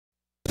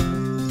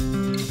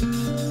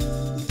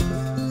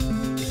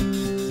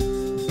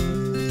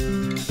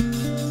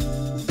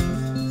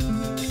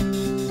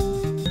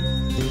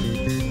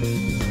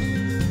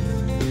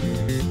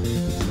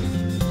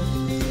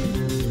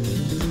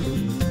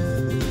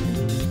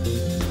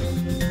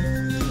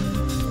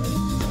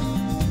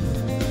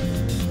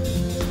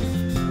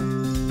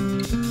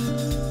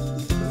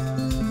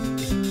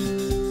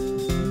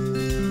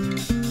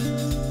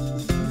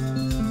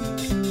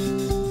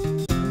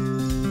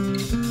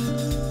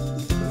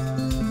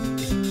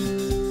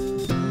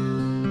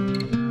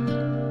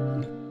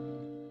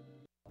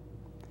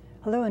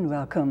Hello and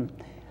welcome.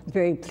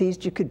 Very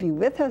pleased you could be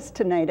with us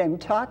tonight. I'm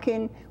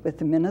talking with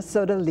the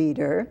Minnesota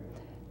leader,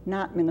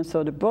 not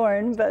Minnesota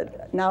born,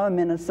 but now a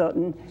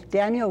Minnesotan.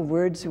 Daniel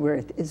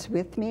Wordsworth is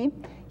with me.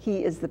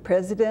 He is the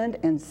president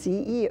and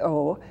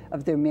CEO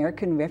of the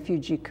American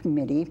Refugee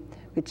Committee,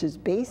 which is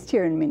based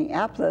here in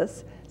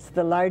Minneapolis. It's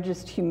the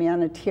largest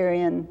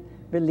humanitarian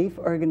relief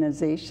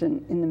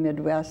organization in the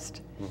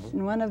Midwest,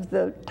 and one of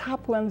the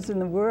top ones in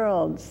the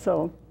world.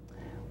 So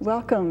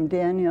welcome,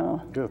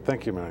 Daniel. Good,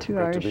 thank you, Mary. To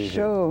our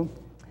show.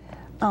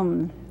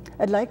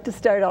 I'd like to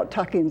start out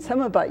talking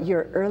some about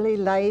your early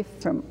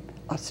life from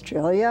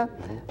Australia.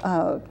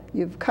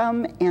 You've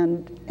come,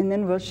 and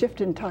then we'll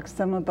shift and talk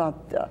some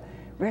about the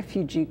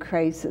refugee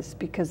crisis,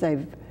 because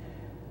I've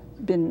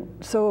been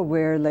so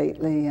aware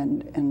lately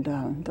and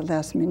the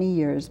last many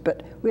years,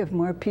 but we have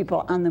more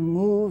people on the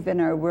move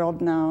in our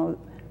world now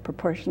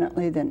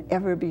proportionately than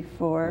ever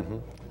before.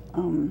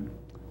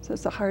 So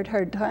it's a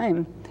hard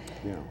time.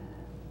 Yeah.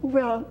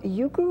 Well,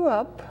 you grew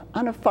up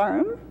on a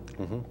farm,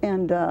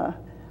 and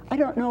I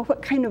don't know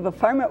what kind of a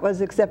farm it was,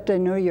 except I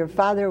know your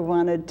father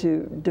wanted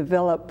to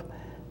develop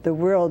the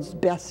world's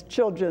best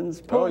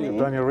children's pony. Oh, you've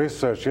done your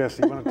research, yes.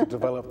 He wanted to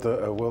develop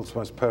the world's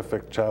most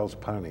perfect child's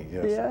pony,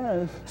 yes.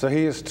 Yes. So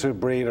he used to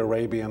breed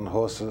Arabian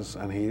horses,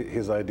 and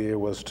his idea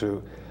was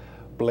to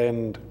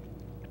blend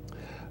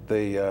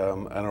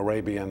an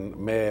Arabian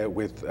mare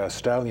with a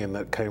stallion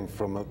that came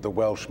from the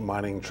Welsh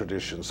mining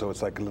tradition. So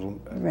it's like a little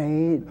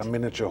a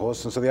miniature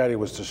horse. And so the idea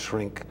was to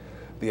shrink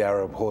the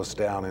Arab horse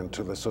down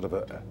into the sort of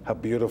a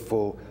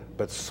beautiful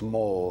but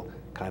small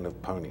kind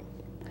of pony.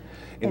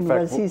 In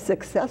fact, was he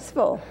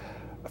successful?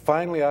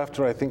 Finally,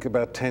 after I think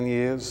about 10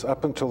 years,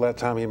 up until that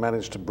time he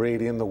managed to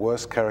breed in the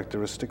worst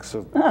characteristics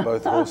of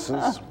both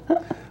horses.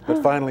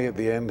 But finally, at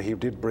the end, he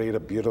did breed a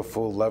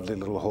beautiful, lovely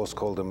little horse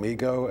called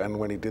Amigo, and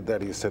when he did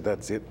that, he said,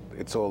 that's it,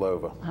 it's all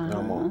over,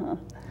 no more.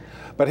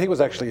 But he was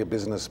actually a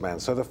businessman,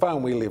 so the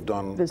farm we lived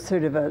on was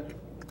sort of a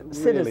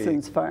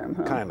citizen's farm,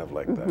 huh? Kind of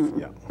like that,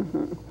 yeah.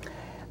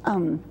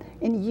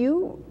 And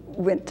you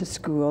went to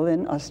school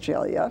in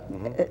Australia,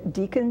 at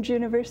Deakin's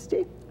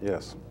University?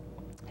 Yes.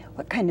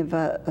 What kind of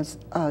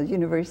a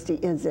university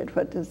is it?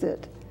 What does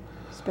it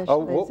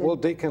specialize in? Well,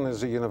 Deakin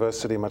is a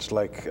university much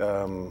like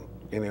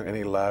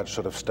any large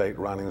sort of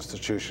state-run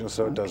institution,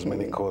 so it does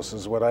many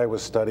courses. What I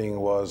was studying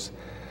was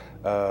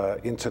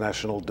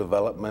international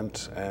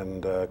development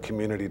and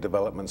community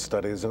development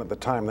studies, and at the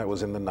time, that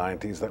was in the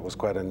 90s, that was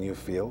quite a new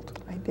field.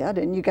 I bet,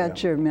 and you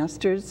got your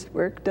master's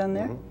work done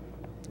there?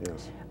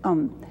 Yes.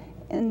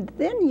 And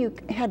then you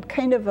had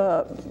kind of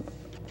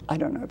I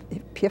don't know if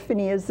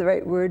epiphany is the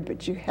right word,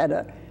 but you had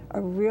a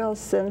real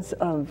sense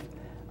of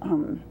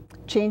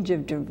change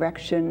of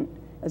direction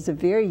as a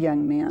very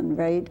young man,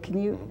 right?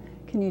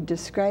 Can you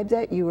describe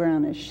that? You were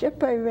on a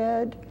ship, I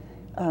read,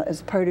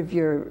 as part of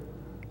your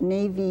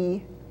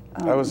Navy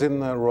I was in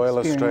the Royal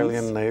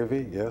Australian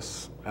Navy,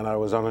 yes, and I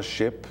was on a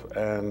ship,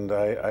 and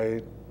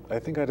I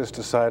think I just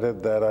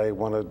decided that I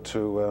wanted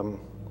to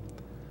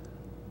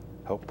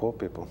help poor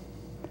people,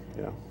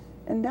 yeah.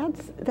 And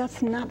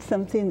that's not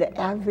something the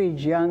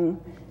average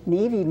young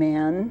Navy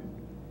man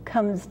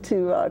comes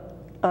to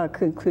a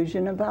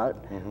conclusion about.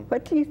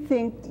 What do you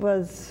think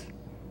was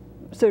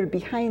sort of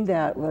behind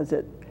that? Was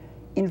it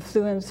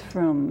influence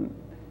from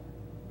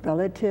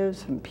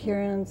relatives, from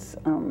parents,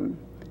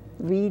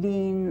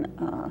 reading?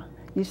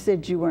 You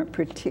said you weren't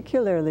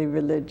particularly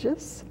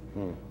religious,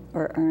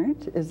 or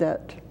aren't. Is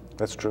that?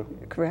 That's true.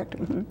 Correct.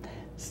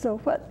 So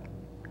what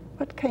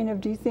kind of,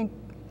 do you think,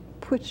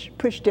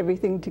 pushed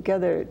everything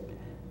together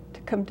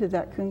to come to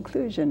that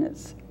conclusion?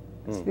 It's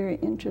very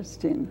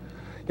interesting.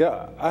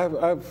 Yeah,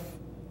 I've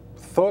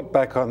thought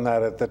back on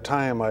that. At the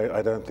time,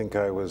 I don't think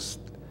I was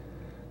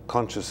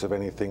conscious of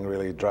anything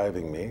really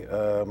driving me.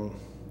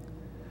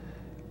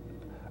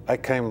 I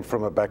came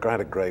from a background, I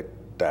had a great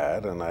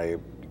dad, and I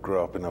grew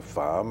up in a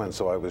farm, and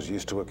so I was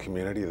used to a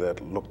community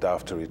that looked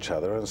after each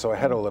other, and so I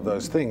had all of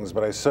those things,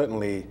 but I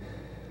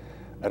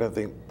don't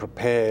think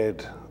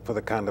prepared for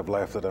the kind of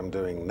life that I'm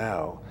doing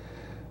now.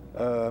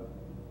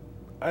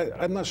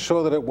 I'm not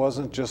sure that it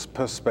wasn't just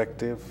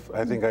perspective.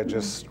 I think I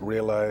just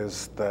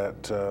realized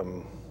that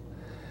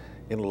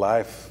in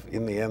life,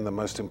 in the end, the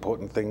most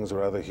important things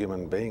are other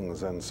human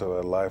beings, and so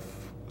a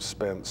life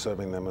spent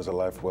serving them is a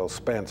life well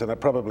spent. And it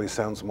probably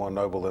sounds more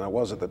noble than it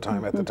was at the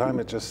time. At the time,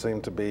 it just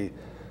seemed to be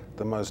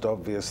the most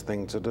obvious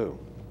thing to do.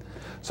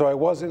 So I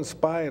was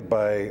inspired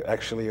by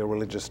actually a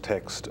religious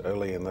text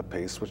early in the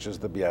piece, which is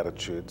the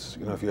Beatitudes.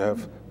 You know, if you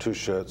have two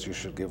shirts, you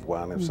should give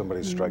one. If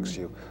somebody strikes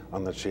you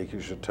on the cheek, you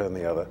should turn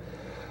the other.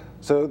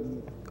 So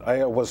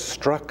I was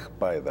struck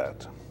by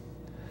that,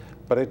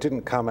 but it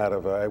didn't come out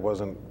of it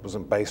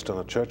wasn't based on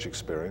a church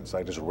experience.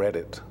 I just read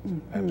it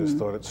and just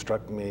thought it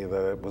struck me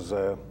that it was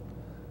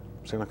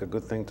seemed like a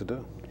good thing to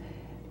do.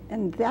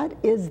 And that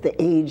is the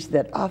age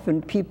that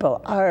often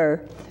people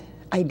are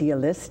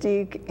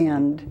idealistic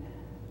and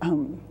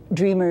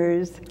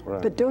dreamers,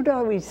 but don't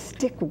always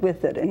stick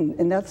with it,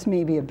 and that's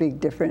maybe a big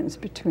difference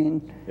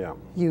between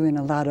you and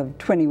a lot of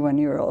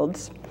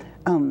 21-year-olds.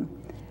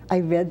 I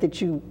read that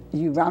you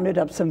rounded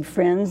up some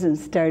friends and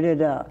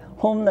started a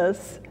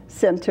homeless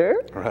center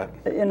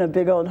in a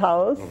big old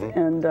house,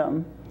 and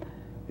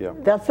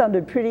that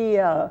sounded pretty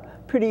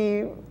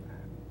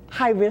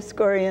high risk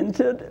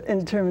oriented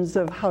in terms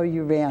of how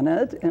you ran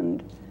it,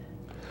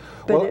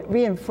 but it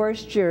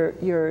reinforced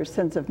your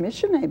sense of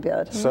mission, I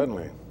bet.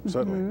 Certainly,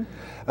 certainly.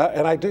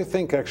 And I do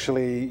think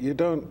actually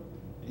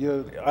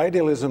your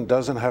idealism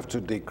doesn't have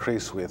to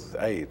decrease with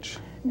age.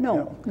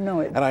 No, no.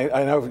 And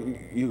I know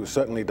you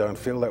certainly don't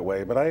feel that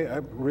way, but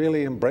I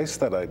really embrace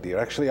that idea.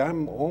 Actually,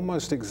 I'm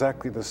almost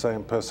exactly the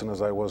same person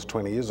as I was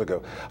 20 years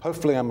ago.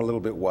 Hopefully I'm a little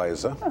bit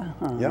wiser,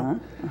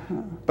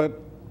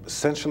 but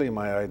essentially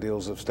my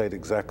ideals have stayed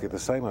exactly the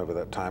same over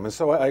that time. And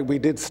so we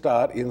did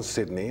start in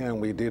Sydney, and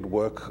we did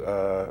work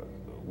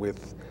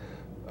with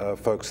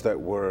folks that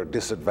were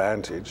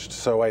disadvantaged.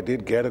 So I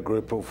did get a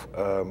group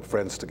of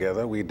friends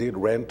together. We did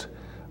rent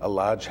a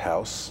large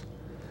house.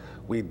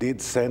 We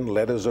did send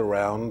letters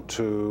around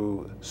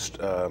to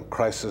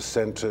crisis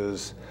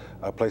centers,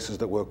 places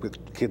that work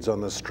with kids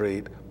on the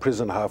street,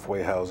 prison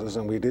halfway houses,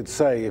 and we did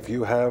say, if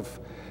you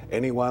have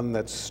anyone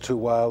that's too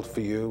wild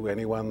for you,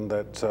 anyone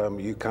that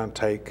you can't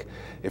take,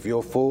 if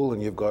you're full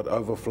and you've got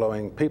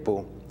overflowing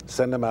people,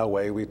 send them our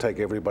way. We take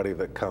everybody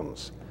that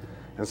comes.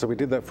 And so we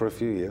did that for a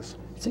few years.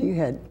 So you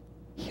had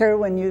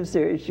heroin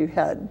users, you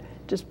had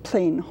just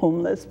plain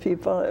homeless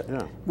people. It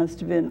must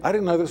have been. I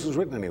didn't know this was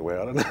written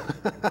anywhere. I don't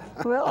know.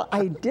 Well,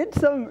 I did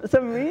some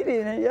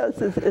reading, and yes,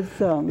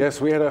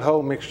 Yes, we had a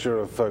whole mixture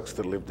of folks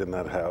that lived in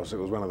that house. It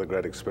was one of the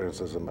great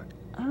experiences of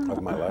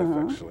my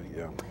life, actually.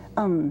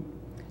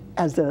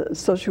 As a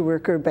social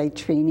worker by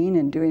training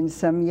and doing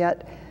some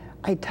yet,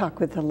 I talk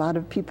with a lot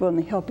of people in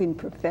the helping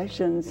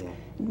professions,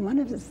 and one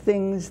of the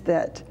things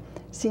that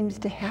seems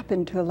to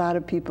happen to a lot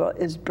of people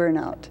is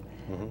burnout.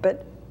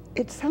 But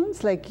it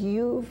sounds like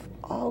you've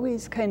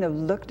always kind of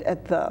looked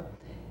at the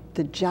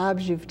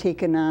jobs you've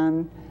taken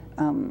on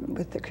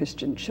with the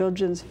Christian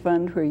Children's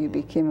Fund, where you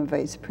became a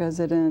vice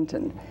president,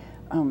 and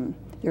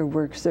your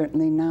work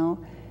certainly now.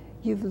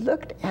 You've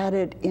looked at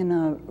it in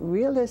a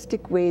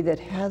realistic way that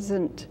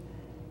hasn't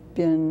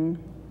been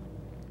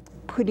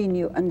putting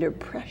you under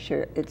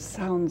pressure, it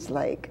sounds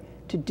like,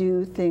 to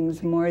do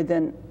things more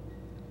than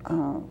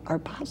are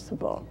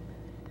possible.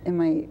 Am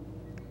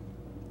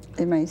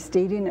I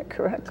stating it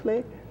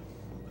correctly?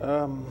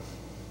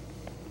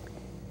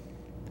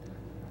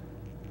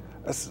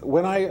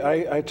 When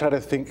I try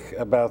to think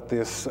about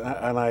this,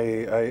 and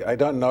I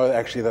don't know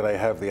actually that I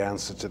have the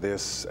answer to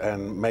this,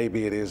 and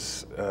maybe it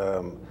is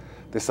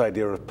this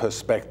idea of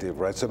perspective,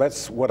 right? So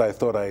that's what I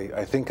thought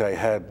I think I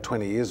had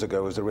 20 years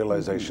ago, was a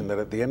realization that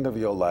at the end of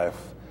your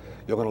life,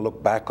 you're going to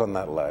look back on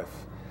that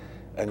life,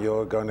 and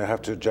you're going to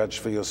have to judge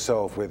for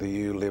yourself whether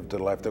you lived a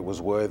life that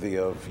was worthy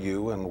of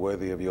you and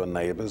worthy of your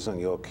neighbors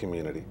and your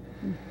community.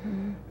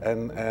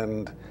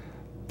 And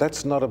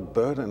that's not a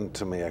burden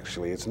to me,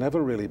 actually. It's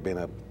never really been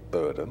a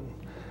burden.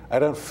 I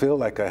don't feel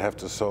like I have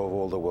to solve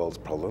all the world's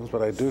problems,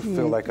 but I do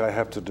feel like I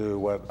have to do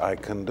what I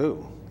can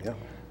do.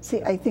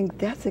 See, I think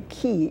that's a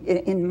key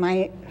in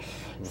my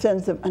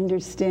sense of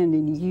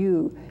understanding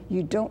you.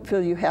 You don't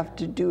feel you have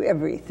to do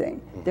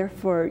everything.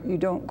 Therefore, you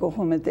don't go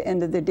home at the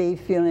end of the day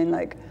feeling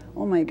like,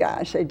 oh my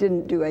gosh, I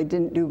didn't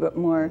do, but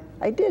more,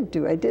 I did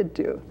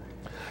do.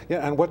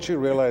 Yeah, and what you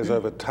realize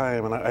over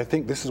time, and I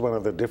think this is one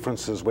of the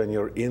differences when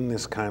you're in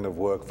this kind of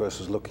work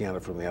versus looking at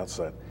it from the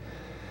outside,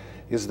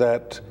 is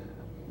that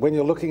when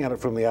you're looking at it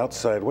from the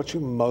outside, what you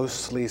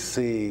mostly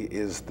see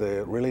is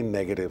the really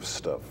negative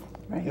stuff.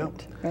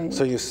 Right.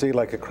 So you see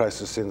like a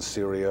crisis in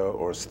Syria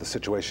or the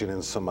situation in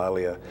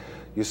Somalia,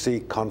 you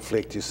see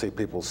conflict, you see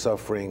people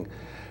suffering,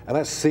 and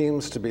that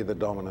seems to be the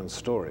dominant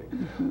story.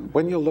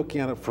 When you're looking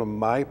at it from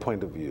my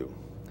point of view,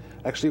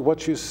 actually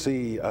what you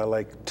see are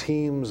like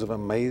teams of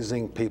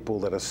amazing people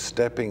that are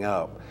stepping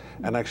up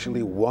and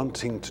actually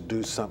wanting to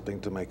do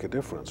something to make a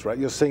difference, right?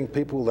 You're seeing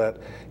people that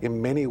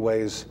in many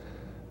ways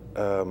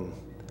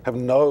have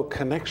no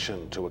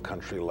connection to a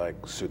country like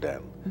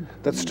Sudan,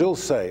 that still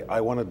say, I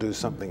want to do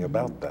something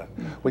about that.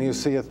 When you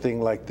see a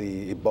thing like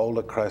the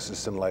Ebola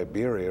crisis in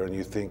Liberia and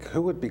you think,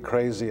 who would be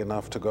crazy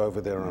enough to go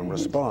over there and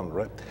respond,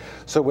 right?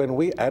 So when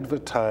we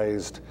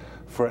advertised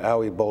for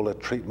our Ebola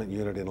treatment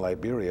unit in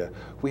Liberia,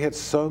 we had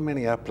so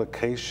many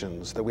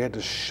applications that we had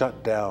to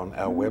shut down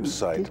our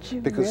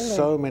website because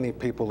so many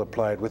people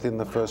applied within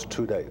the first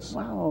 2 days.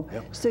 Wow.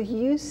 So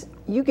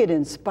you get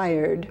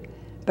inspired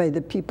by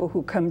the people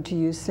who come to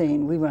you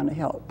saying, we want to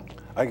help.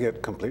 I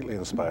get completely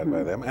inspired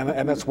by them,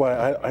 and that's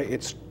why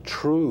it's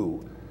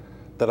true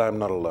that I'm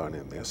not alone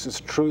in this.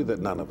 It's true that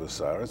none of us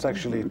are. It's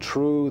actually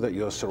true that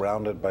you're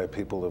surrounded by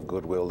people of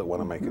goodwill that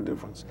want to make a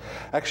difference.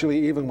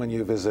 Actually, even when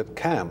you visit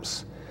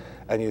camps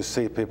and you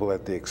see people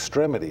at the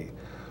extremity,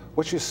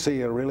 what you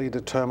see are really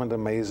determined,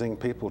 amazing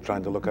people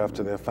trying to look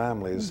after their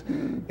families.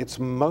 It's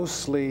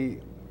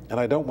mostly, and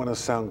I don't want to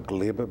sound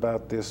glib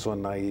about this or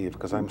naive,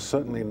 because I'm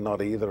certainly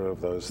not either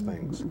of those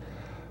things,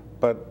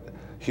 but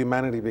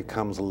humanity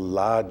becomes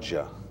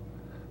larger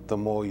the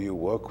more you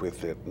work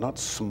with it, not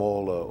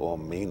smaller or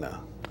meaner.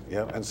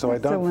 And so I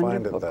don't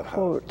find it that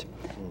hard.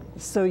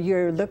 So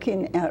you're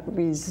looking at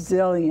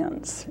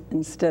resilience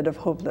instead of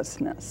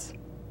hopelessness.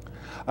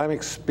 I'm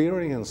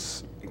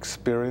experiencing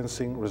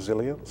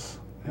resilience.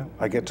 Yeah.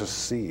 I get to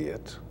see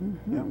it.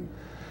 Yeah.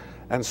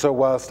 And so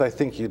whilst I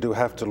think you do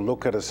have to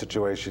look at a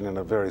situation in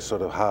a very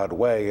sort of hard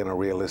way, in a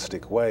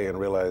realistic way, and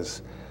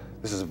realize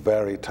this is a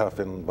very tough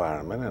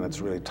environment and it's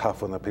really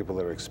tough on the people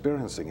that are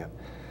experiencing it,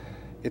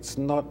 it's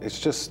not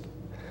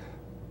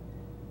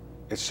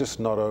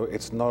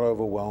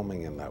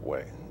overwhelming in that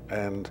way.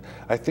 And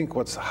I think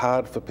what's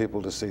hard for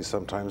people to see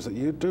sometimes that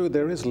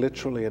there is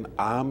literally an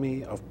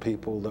army of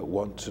people that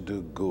want to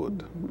do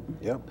good.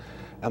 Yeah?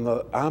 And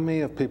the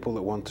army of people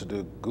that want to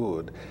do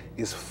good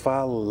is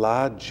far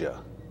larger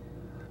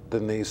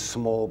than these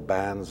small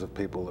bands of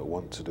people that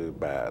want to do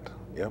bad.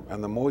 Yeah?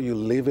 And the more you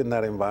live in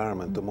that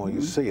environment, the more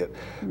you see it.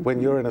 When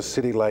you're in a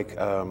city like,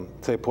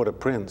 say,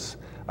 Port-au-Prince,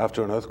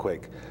 after an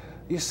earthquake,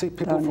 you see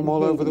people from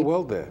all over the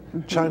world there.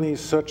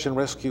 Chinese search and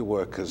rescue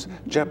workers,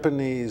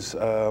 Japanese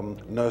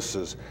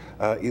nurses,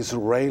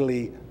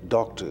 Israeli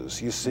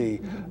doctors. You see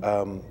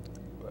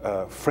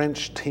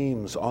French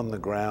teams on the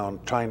ground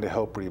trying to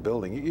help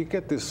rebuilding. You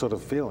get this sort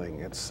of feeling.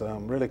 It's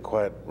really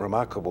quite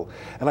remarkable.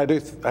 And I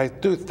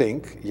do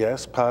think,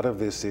 yes, part of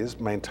this is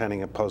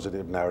maintaining a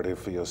positive narrative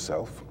for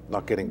yourself,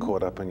 not getting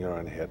caught up in your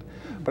own head.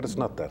 But it's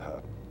not that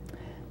hard.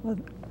 Well,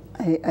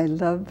 I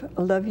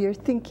love your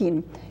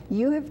thinking.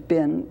 You have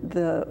been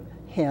the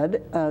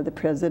head, the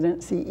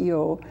president,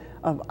 CEO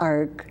of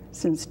ARC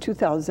since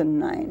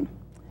 2009.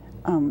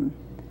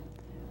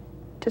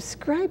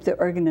 Describe the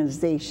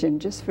organization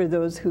just for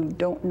those who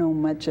don't know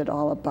much at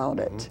all about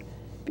it,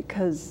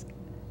 because,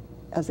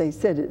 as I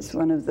said, it's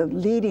one of the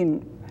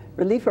leading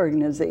relief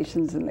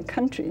organizations in the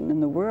country and in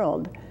the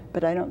world,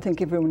 but I don't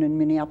think everyone in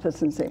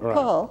Minneapolis and St.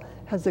 Paul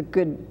has a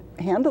good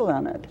handle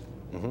on it.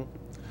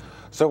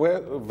 So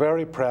we're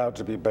very proud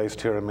to be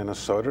based here in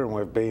Minnesota, and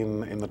we've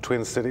been in the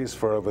Twin Cities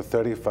for over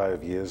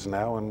 35 years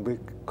now, and we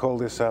call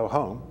this our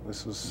home.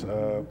 This is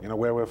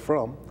where we're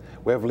from.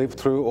 We've lived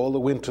through all the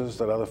winters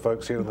that other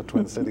folks here in the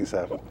Twin Cities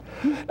have.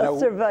 A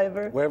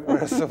survivor. We're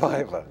a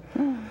survivor.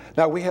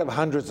 Now, we have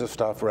hundreds of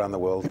staff around the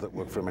world that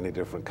work from many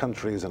different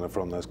countries and are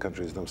from those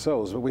countries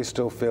themselves, but we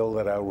still feel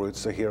that our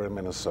roots are here in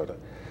Minnesota.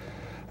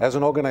 As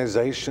an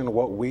organization,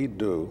 what we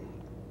do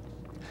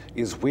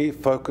is we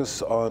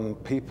focus on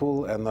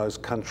people and those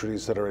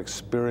countries that are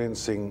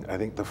experiencing, I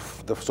think,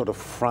 the sort of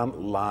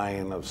front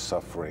line of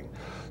suffering.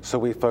 So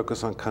we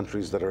focus on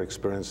countries that are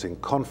experiencing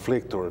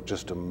conflict or have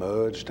just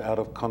emerged out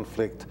of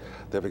conflict.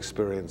 They've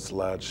experienced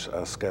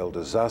large-scale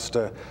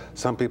disaster.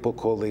 Some people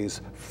call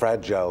these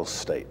fragile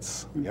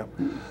states. Yep.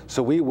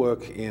 So we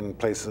work in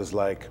places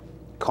like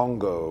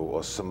Congo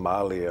or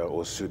Somalia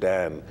or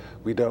Sudan.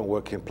 We don't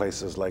work in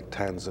places like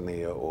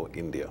Tanzania or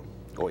India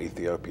or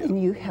Ethiopia.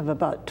 And you have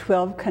about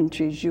 12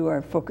 countries you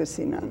are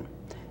focusing on.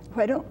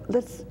 Why don't,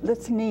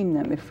 let's name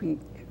them if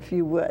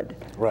you would.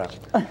 Right.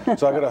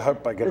 So I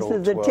hope I get all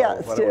 12. This is a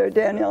test here,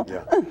 Daniel.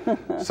 Yeah.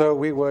 So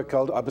we work,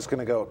 I'm just going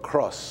to go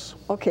across.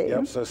 Okay.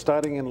 Yep. So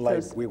starting in,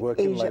 we work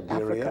in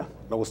Liberia.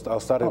 No, I'll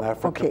start in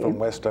Africa, from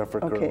West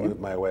Africa, and move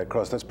my way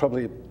across. That's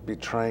probably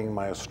betraying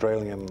my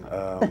Australian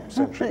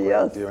centric way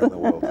of viewing the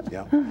world.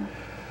 Yeah.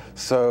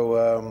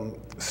 So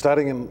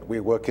we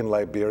work in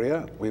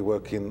Liberia, we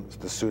work in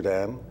the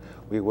Sudan,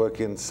 we work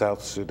in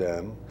South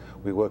Sudan,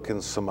 we work in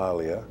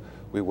Somalia,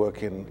 we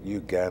work in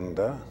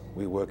Uganda,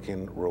 we work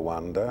in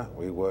Rwanda,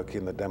 we work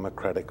in the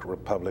Democratic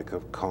Republic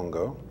of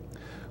Congo.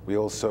 We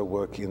also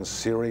work in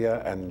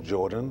Syria and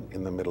Jordan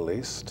in the Middle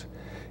East.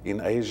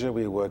 In Asia,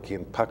 we work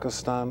in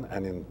Pakistan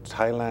and in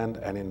Thailand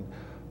and in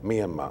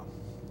Myanmar.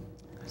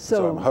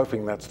 So I'm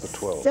hoping that's the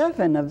 12.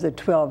 7 of the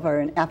 12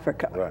 are in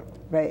Africa. Right.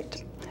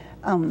 Right.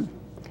 How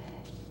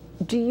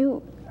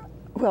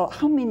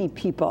many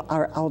people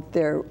are out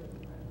there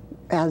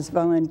as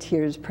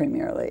volunteers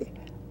primarily,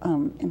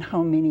 and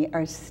how many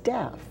are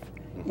staff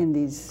in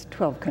these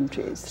 12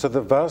 countries? So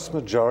the vast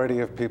majority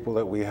of people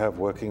that we have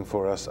working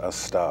for us are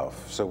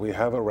staff. So we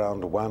have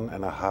around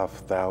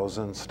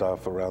 1,500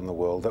 staff around the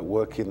world that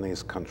work in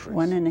these countries.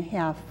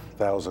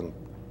 1,500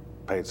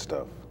 paid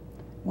staff.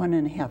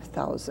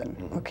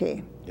 1,500.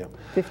 Okay. Yeah.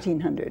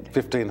 1,500.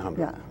 1,500.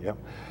 Yeah. Yeah.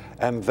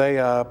 And they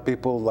are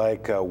people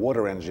like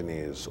water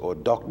engineers or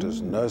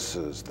doctors,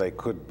 nurses. They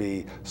could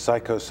be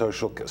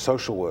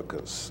social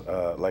workers,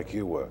 like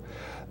you were.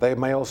 They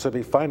may also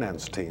be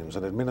finance teams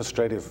and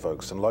administrative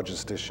folks and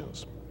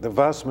logisticians. The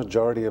vast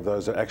majority of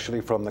those are actually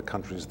from the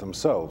countries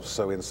themselves.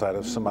 So inside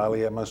of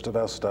Somalia, most of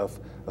our staff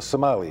are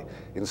Somali.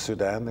 In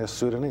Sudan, they're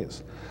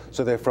Sudanese.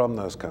 So they're from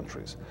those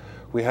countries.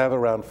 We have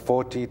around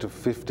 40 to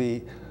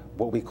 50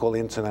 what we call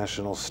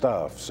international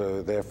staff.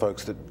 So they're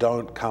folks that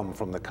don't come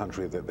from the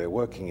country that they're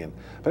working in.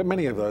 But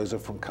many of those are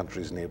from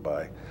countries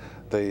nearby.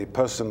 The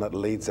person that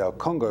leads our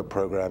Congo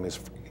program is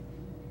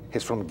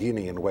from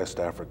Guinea in West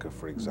Africa,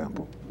 for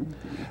example.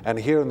 And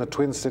here in the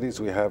Twin Cities,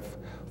 we have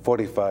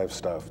 45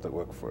 staff that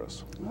work for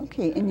us.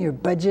 Okay, and your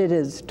budget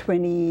is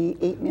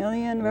 28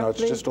 million, roughly? No,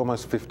 it's just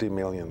almost 50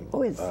 million.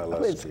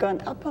 It's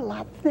gone up a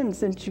lot then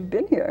since you've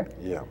been here.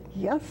 Yeah.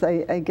 Yes,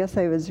 I guess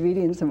I was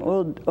reading some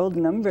old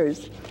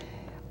numbers.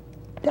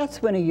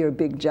 That's one of your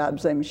big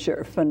jobs, I'm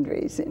sure,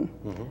 fundraising.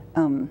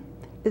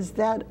 Is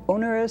that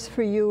onerous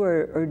for you,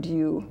 or do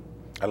you?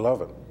 I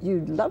love it.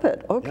 You love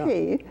it,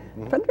 okay.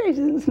 Yeah.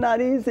 Fundraising is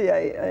not easy,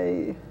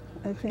 I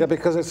think. Yeah,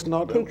 because it's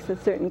not. It takes a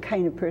certain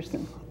kind of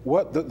person.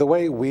 The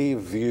way we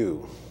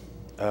view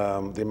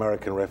the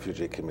American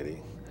Refugee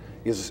Committee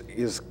is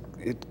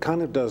it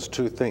kind of does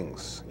two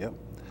things, yeah?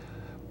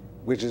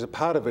 Which is a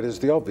part of it is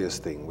the obvious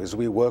thing, is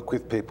we work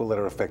with people that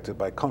are affected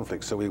by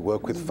conflict. So we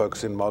work with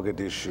folks in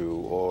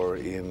Mogadishu or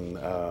in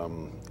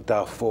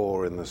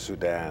Darfur in the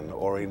Sudan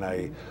or in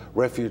a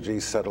refugee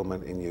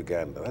settlement in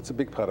Uganda. That's a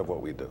big part of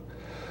what we do.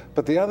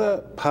 But the other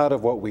part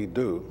of what we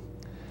do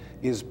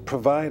is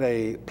provide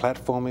a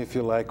platform, if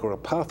you like, or a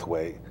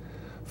pathway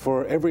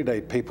for everyday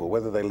people,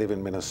 whether they live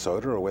in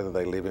Minnesota or whether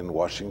they live in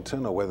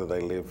Washington or whether they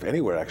live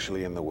anywhere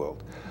actually in the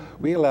world.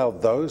 We allow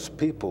those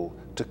people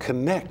to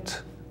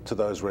connect to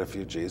those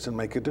refugees and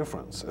make a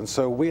difference. And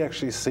so we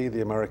actually see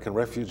the American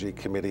Refugee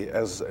Committee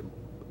as a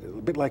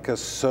bit like a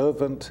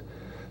servant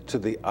to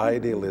the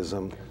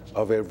idealism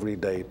of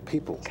everyday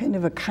people. Kind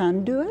of a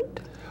conduit?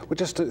 Well,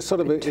 just a,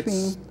 sort of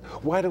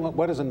why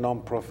does a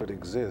nonprofit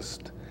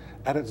exist?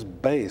 At its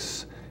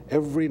base,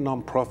 every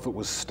nonprofit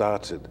was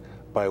started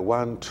by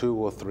 1, 2,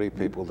 or 3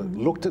 people that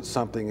looked at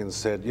something and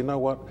said, you know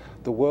what,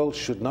 the world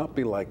should not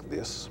be like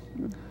this.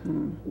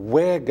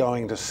 We're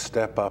going to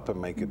step up and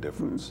make a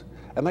difference.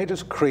 And they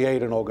just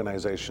create an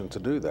organization to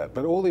do that.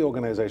 But all the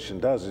organization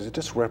does is it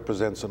just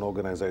represents an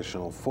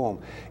organizational form.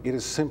 It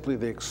is simply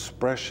the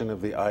expression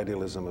of the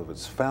idealism of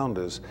its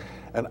founders.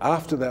 And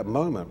after that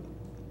moment,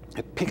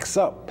 it picks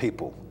up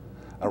people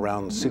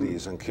around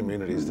cities and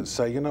communities that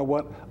say, you know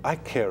what, I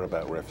care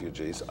about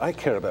refugees, I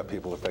care about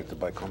people affected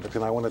by conflict,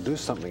 and I want to do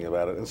something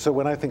about it. And so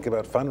when I think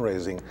about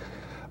fundraising,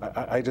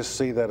 I just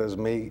see that as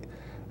me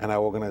and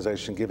our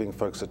organization giving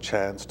folks a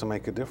chance to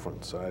make a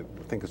difference. I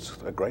think it's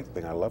a great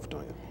thing. I love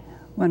doing it.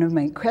 One of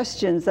my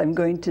questions I'm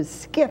going to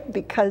skip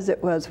because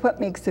it was what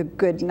makes a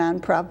good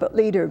nonprofit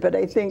leader, but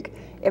I think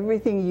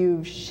everything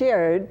you've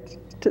shared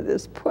to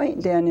this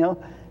point,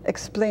 Daniel,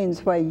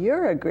 explains why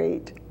you're a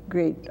great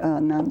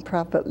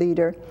nonprofit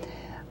leader.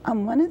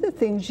 One of the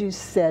things you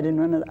said in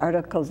one of the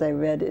articles I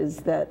read is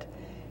that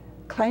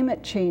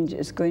climate change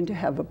is going to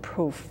have a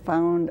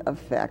profound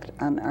effect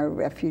on our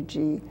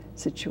refugee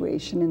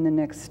situation in the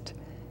next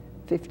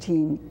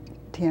 10,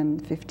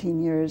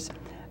 15 years.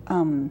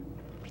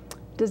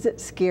 Does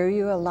it scare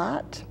you a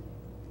lot?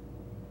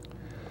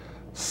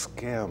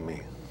 Scare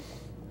me.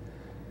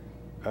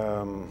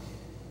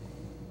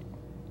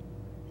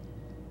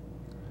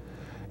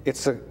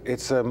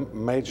 It's a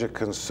major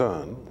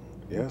concern,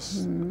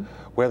 yes.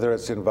 Whether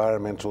it's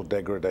environmental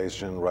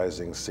degradation,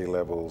 rising sea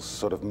levels,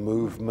 sort of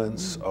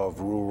movements of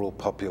rural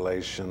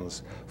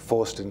populations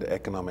forced into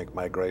economic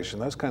migration,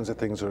 those kinds of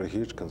things are a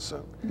huge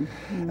concern.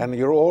 And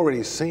you're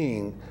already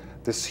seeing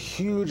this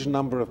huge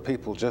number of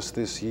people just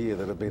this year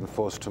that have been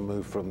forced to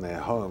move from their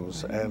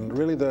homes, and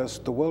really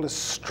the world is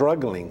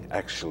struggling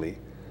actually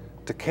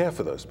to care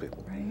for those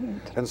people.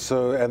 And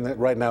so,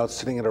 right now it's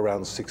sitting at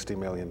around 60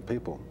 million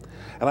people.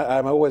 And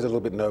I'm always a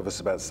little bit nervous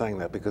about saying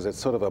that because it's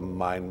sort of a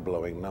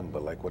mind-blowing number,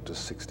 like what does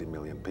 60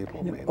 million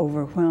people mean? It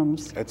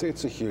overwhelms.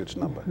 It's a huge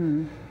number.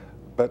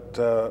 But,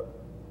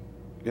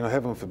 you know,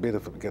 heaven forbid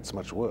if it gets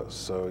much worse.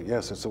 So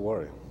yes, it's a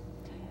worry.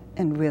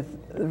 And with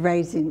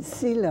rising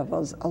sea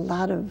levels, a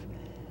lot of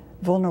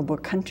vulnerable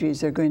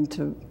countries are going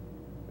to,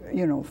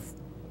 you know,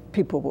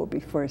 people will be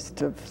forced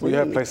to flee. Well, you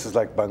have places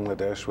like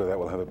Bangladesh where that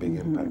will have a big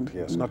impact,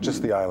 yes, not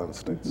just the island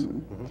states.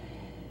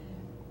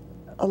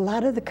 A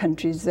lot of the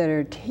countries that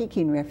are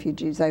taking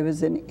refugees, I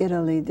was in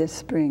Italy this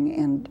spring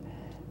and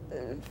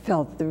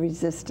felt the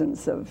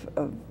resistance of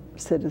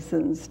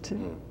citizens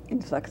to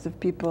influx of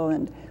people,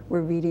 and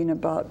we're reading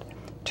about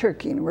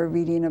Turkey and we're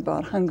reading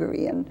about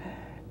Hungary, and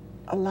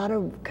a lot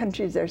of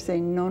countries are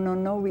saying, no, no,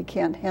 no, we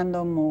can't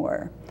handle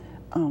more.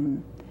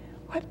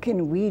 What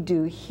can we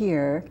do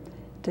here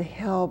to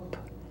help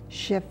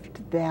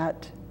shift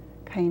that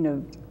kind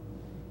of,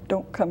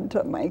 don't come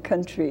to my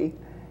country?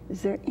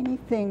 Is there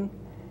anything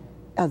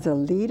as a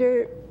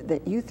leader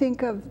that you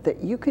think of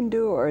that you can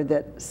do or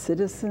that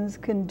citizens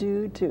can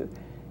do to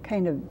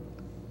kind of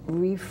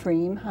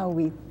reframe how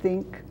we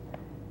think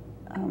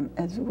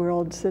as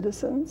world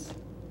citizens?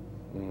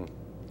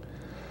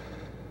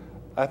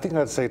 I think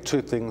I'd say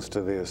 2 things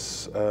to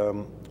this.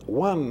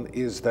 One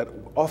is that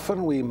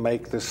often we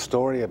make the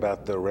story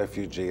about the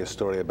refugee a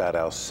story about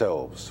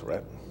ourselves,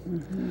 right?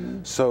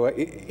 So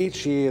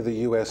each year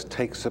the US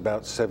takes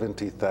about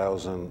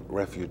 70,000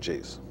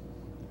 refugees.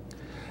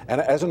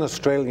 And as an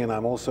Australian,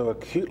 I'm also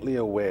acutely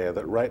aware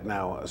that right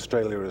now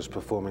Australia is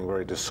performing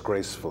very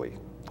disgracefully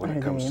when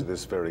it comes to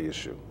this very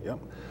issue. Yeah?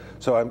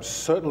 So I'm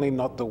certainly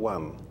not the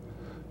one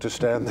to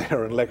stand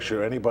there and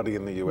lecture anybody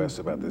in the US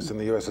about this. And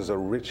the US has a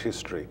rich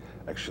history,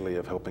 actually,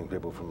 of helping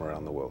people from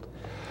around the world.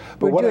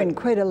 But we're doing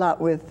quite a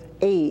lot with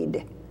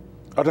aid.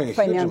 Doing a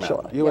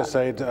financial, huge amount.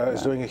 USAID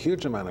is doing a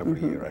huge amount every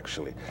year,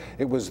 actually.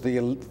 It was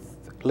the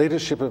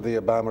leadership of the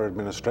Obama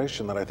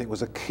administration that I think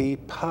was a key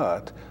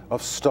part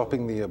of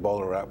stopping the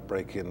Ebola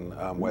outbreak in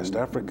West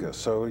Africa.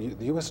 So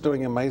the US is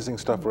doing amazing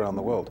stuff around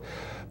the world.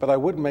 But I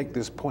would make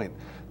this point.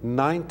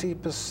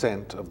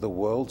 90% of the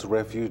world's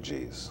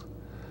refugees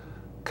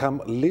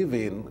live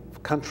in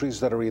countries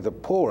that are either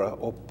poorer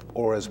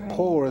or as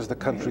poor as the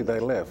country they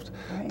left.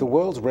 The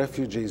world's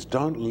refugees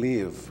don't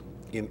live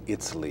in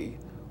Italy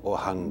or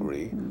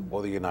Hungary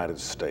or the United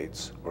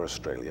States or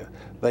Australia.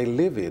 They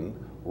live in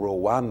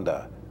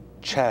Rwanda,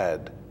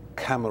 Chad,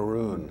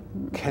 Cameroon,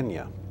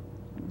 Kenya.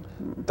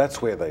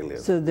 That's where they live.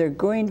 So they're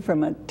going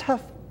from a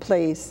tough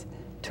place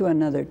to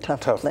another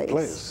tough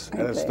place.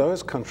 And it's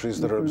those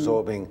countries that are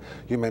absorbing,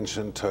 you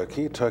mentioned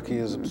Turkey. Turkey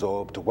has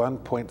absorbed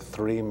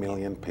 1.3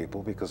 million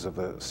people because of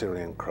the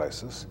Syrian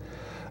crisis.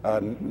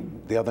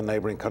 The other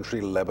neighboring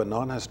country,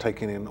 Lebanon, has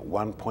taken in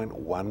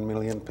 1.1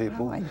 million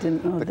people. Oh, I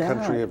didn't know that. The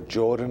country of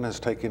Jordan has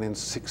taken in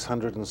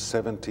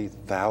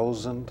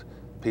 670,000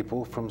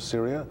 people from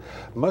Syria.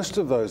 Most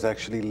of those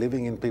actually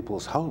living in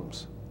people's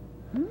homes.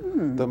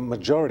 The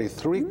majority,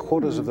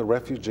 3/4 of the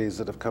refugees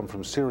that have come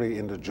from Syria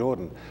into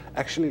Jordan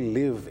actually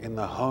live in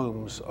the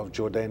homes of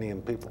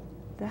Jordanian people.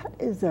 That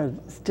is a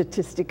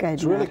statistic I'd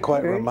It's really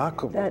quite heard.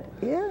 remarkable. That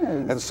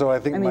is. And so I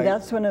think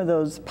that's one of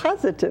those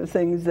positive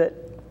things that.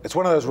 It's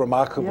one of those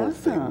remarkable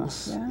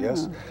things,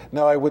 yes.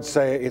 Now, I would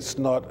say it's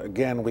not,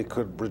 again, we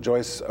could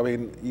rejoice. I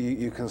mean,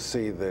 you can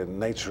see the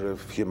nature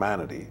of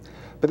humanity,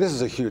 but this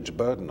is a huge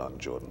burden on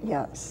Jordan.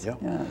 Yes, yeah?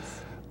 yes.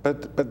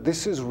 But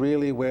this is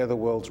really where the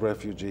world's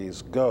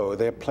refugees go.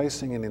 They're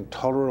placing an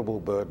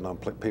intolerable burden on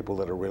people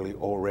that are really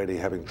already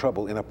having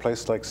trouble. In a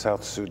place like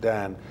South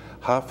Sudan,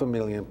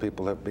 500,000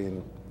 people have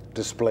been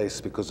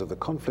displaced because of the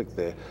conflict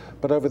there.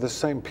 But over the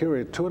same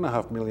period,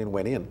 2.5 million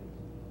went in.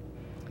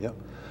 Yeah.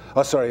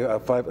 Oh, sorry,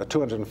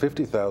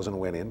 250,000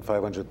 went in,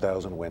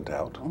 500,000 went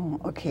out. Oh,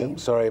 okay. Yeah,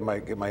 sorry,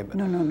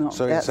 No.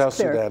 So in South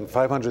Sudan,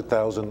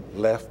 500,000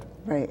 left.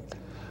 Right.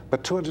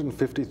 But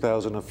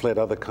 250,000 have fled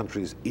other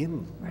countries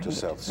to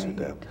South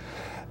Sudan.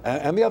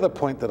 And the other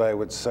point that I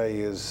would say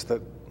is that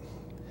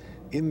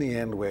in the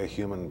end, we're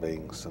human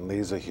beings, and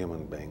these are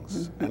human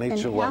beings. And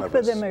each one of us. Half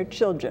of them are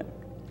children.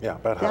 Yeah,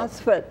 about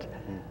half.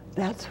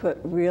 That's what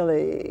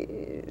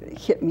really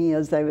hit me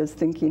as I was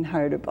thinking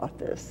hard about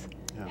this.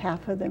 Yeah.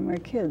 Half of them are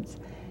kids.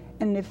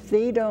 And if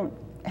they don't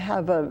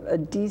have a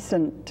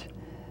decent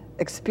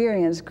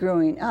experience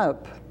growing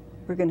up,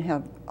 we're going to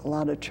have a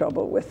lot of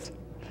trouble with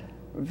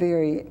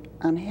very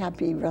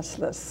unhappy,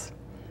 restless.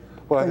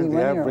 Well, I think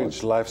the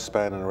average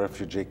lifespan in a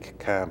refugee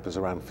camp is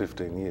around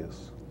 15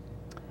 years.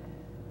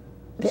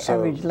 The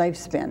average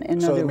lifespan,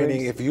 in other words. So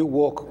meaning if you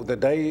walk, the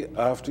day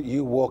after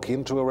you walk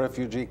into a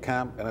refugee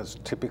camp, and it's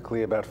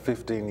typically about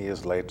 15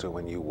 years later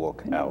when you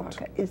walk out.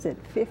 Is it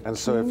 15? And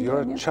so if you're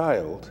a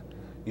child,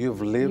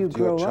 you've lived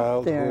your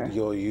childhood,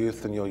 your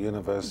youth, and your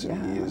university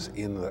years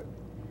in that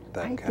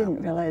camp. I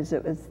didn't realize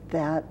it was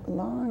that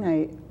long.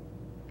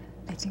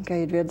 I think I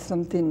had read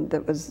something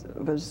that was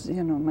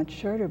much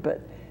shorter,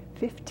 but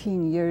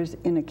 15 years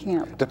in a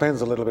camp.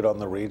 Depends a little bit on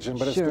the region,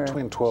 but it's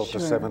between 12 to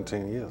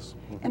 17 years.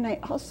 And I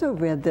also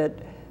read that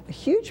a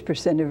huge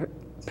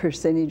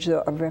percentage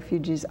of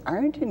refugees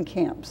aren't in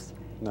camps.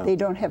 No. They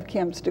don't have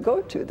camps to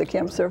go to. The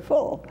camps are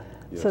full.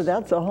 Yes. So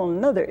that's a whole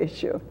nother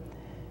issue.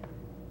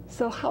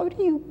 So how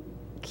do you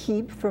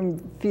keep from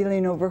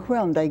feeling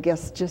overwhelmed? I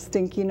guess just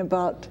thinking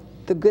about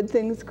the good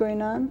things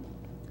going on?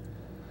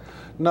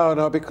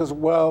 No, because,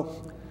 well,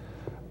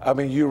 I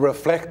mean, you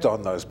reflect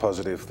on those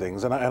positive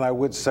things, and I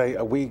would say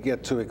we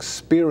get to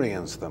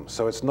experience them.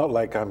 So it's not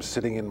like I'm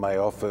sitting in my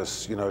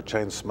office,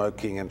 chain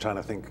smoking and trying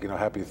to think,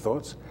 happy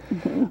thoughts.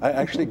 I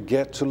actually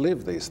get to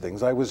live these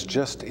things. I was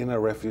just in a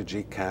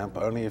refugee camp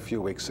only a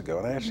few weeks ago,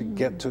 and I actually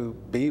get to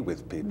be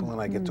with people, and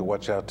I get to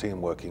watch our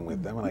team working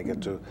with them, and I get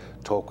to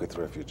talk with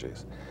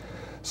refugees.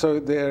 So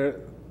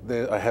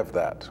I have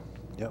that,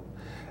 yeah.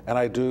 And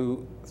I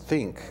do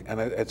think,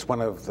 and it's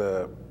one of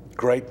the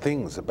great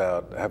things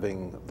about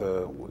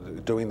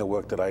doing the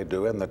work that I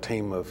do and the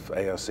team of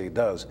ARC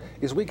does,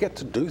 is we get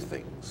to do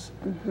things.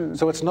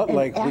 So it's not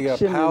like we are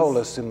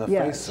powerless in the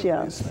face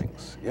of these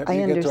things. Yep,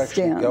 you get to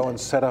actually go and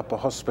set up a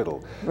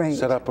hospital,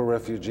 set up a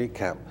refugee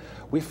camp.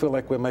 We feel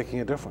like we're making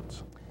a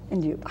difference.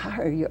 And you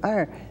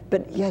are.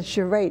 But yes,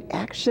 you're right.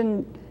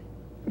 Action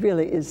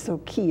really is so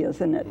key,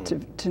 isn't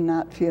it, to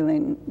not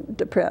feeling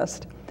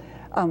depressed.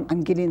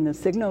 I'm getting the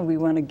signal. We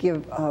want to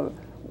give a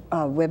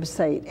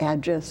website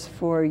address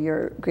for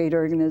your great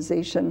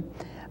organization.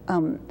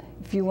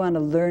 If you want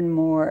to learn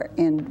more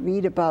and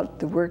read about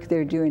the work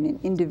they're doing in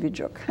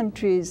individual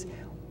countries,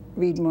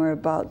 read more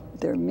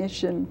about their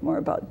mission, more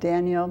about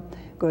Daniel,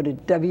 go to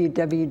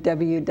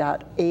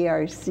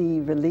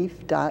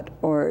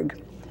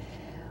www.arcrelief.org.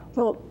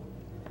 Well,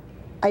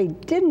 I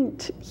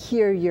didn't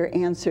hear your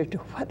answer to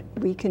what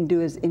we can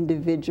do as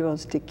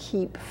individuals to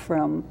keep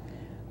from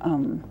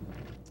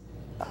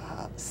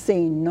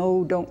saying,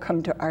 no, don't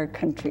come to our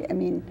country? I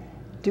mean,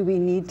 do we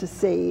need to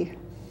say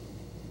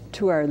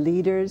to our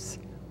leaders,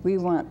 we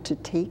want to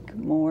take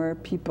more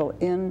people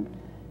in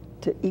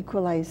to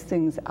equalize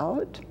things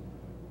out?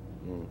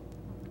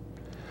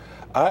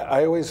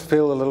 I always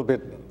feel a little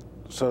bit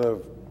sort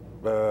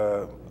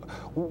of,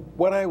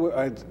 what I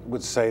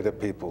would say to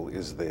people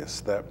is this,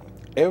 that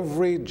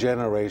every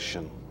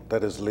generation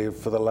that has lived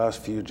for the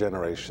last few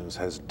generations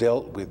has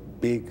dealt with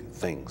big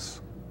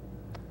things.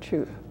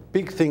 True.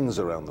 Big things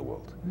around the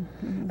world.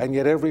 Mm-hmm. And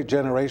yet every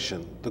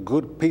generation, the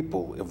good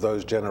people of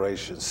those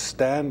generations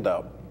stand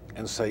up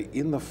and say,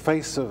 in the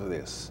face of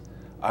this,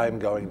 I'm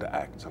going to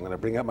act. I'm going to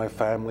bring up my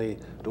family,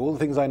 do all the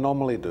things I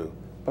normally do,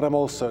 but I'm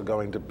also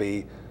going to be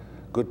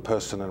a good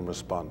person and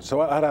respond.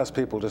 So I'd ask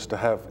people just to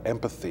have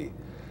empathy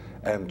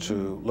and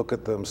to look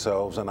at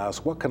themselves and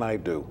ask, what can I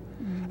do?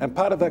 And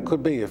part of that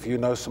could be, if you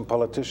know some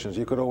politicians,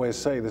 you could always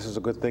say, this is a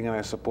good thing and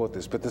I support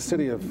this. But the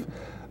city of,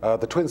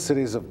 the Twin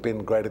Cities have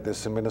been great at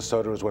this, and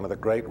Minnesota is one of the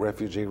great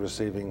refugee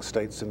receiving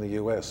states in the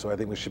US, so I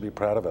think we should be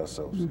proud of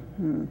ourselves.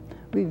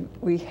 Mm-hmm.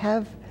 We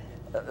have,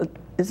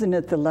 isn't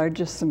it the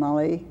largest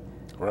Somali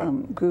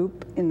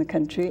group in the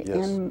country?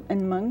 Yes. And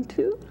Hmong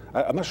too?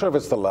 I'm not sure if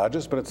it's the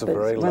largest, but it's a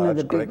very one of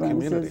the large, big great ones,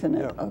 community. Isn't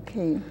it? Yeah.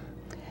 Okay.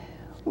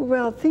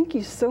 Well, thank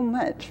you so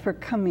much for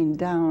coming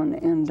down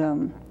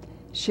and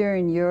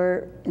sharing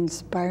your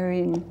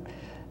inspiring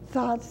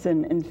thoughts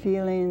and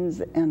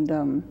feelings,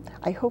 and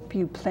I hope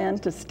you plan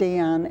to stay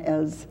on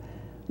as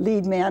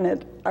lead man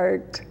at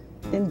ARC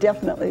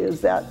indefinitely.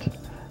 Is that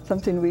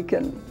something we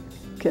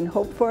can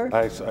hope for?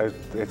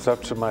 It's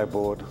up to my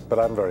board, but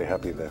I'm very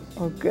happy there.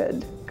 Oh,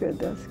 good,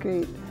 that's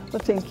great. Well,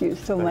 thank you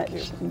so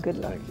much, and good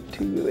luck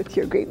to you with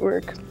your great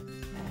work.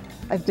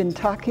 I've been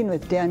talking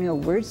with Daniel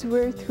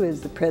Wordsworth, who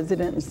is the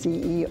president and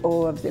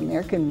CEO of the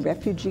American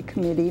Refugee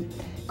Committee.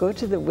 Go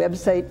to the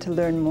website to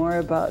learn more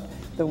about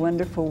the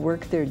wonderful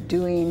work they're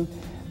doing,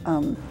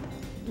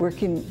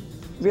 working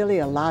really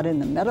a lot in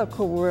the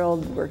medical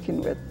world,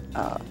 working with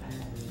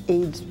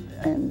AIDS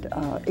and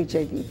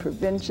HIV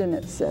prevention,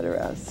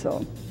 etc.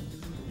 So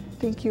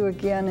thank you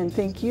again, and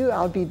thank you.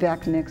 I'll be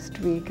back next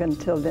week.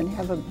 Until then,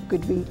 have a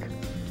good week.